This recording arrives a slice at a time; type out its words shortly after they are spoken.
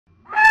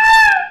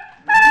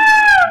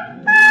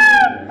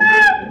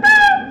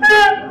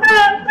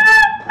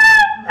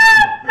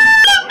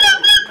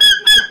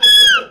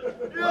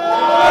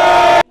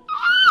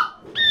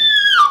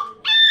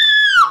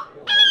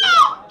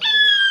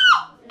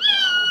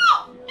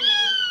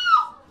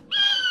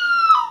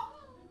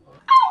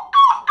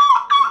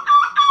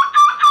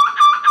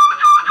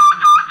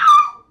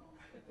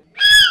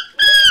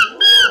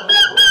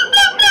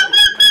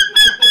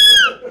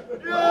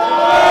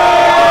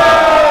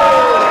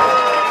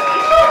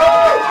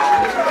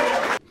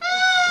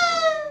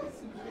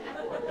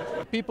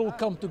people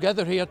come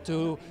together here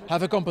to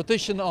have a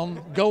competition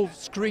on gull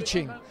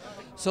screeching.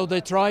 So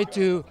they try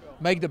to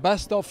make the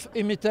best of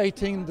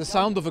imitating the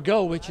sound of a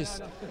gull, which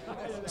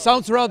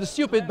sounds rather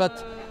stupid,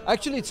 but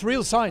actually it's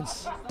real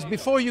science.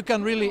 Before you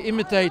can really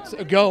imitate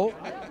a gull,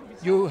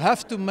 you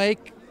have to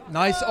make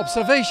nice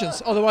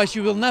observations, otherwise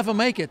you will never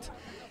make it.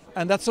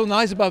 And that's so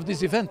nice about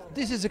this event.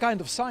 This is a kind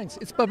of science,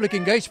 it's public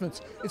engagement,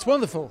 it's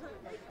wonderful.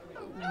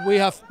 We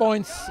have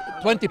points,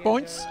 20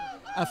 points,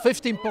 and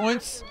 15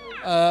 points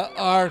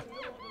are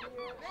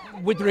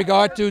with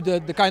regard to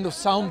the kind of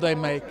sound they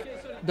make.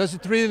 Does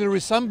it really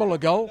resemble a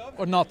gull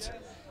or not?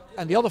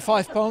 And the other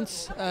 5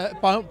 points,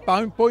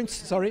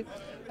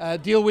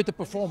 deal with the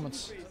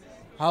performance.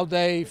 How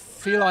they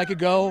feel like a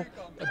gull,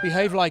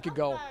 behave like a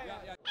gull.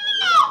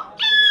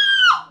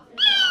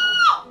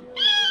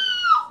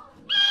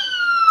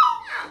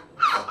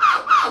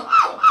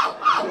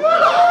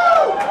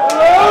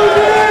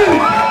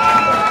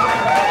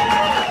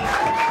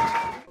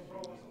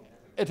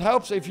 It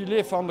helps if you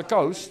live on the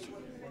coast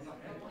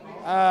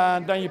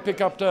and then you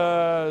pick up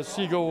the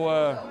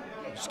seagull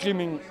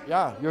screaming,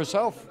 yeah,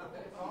 yourself.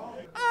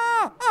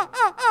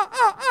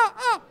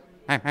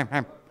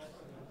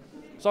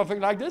 Something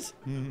like this.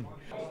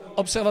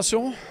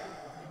 Observation,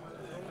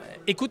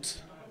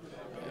 écoute,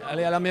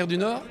 aller à la mer du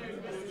Nord.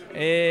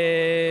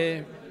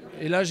 Et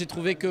là, j'ai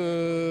trouvé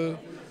que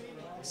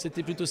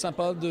c'était plutôt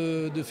sympa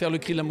de faire le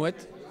cri de la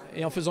mouette.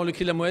 Et en faisant le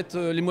cri de la mouette,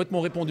 les mouettes m'ont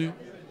répondu,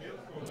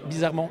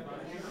 bizarrement.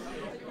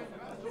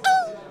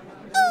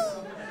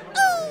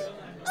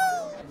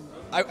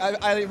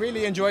 I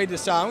really enjoy the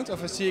sound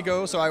of a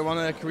seagull, so I want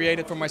to create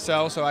it for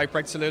myself, so I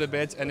practice a little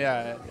bit, and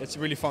yeah, it's a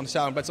really fun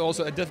sound, but it's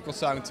also a difficult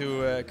sound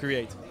to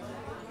create.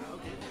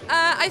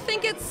 I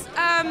think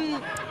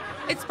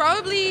it's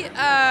probably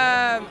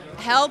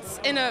held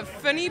in a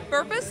funny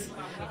purpose,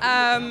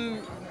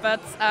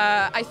 but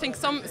I think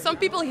some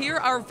people here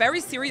are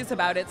very serious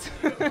about it.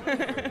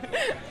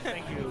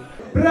 Thank you.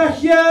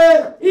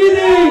 Bregje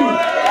Iding!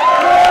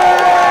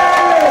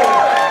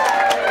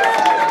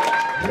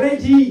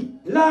 Reggy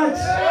Laatsch!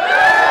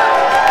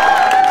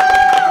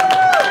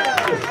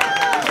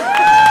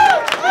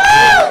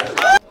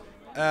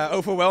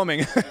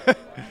 Overwhelming.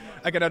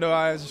 I don't know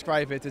how to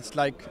describe it. It's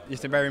like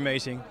it's very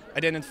amazing.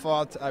 I didn't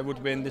thought I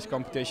would win this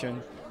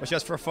competition. It was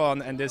just for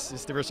fun, and this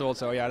is the result.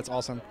 So yeah, it's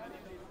awesome.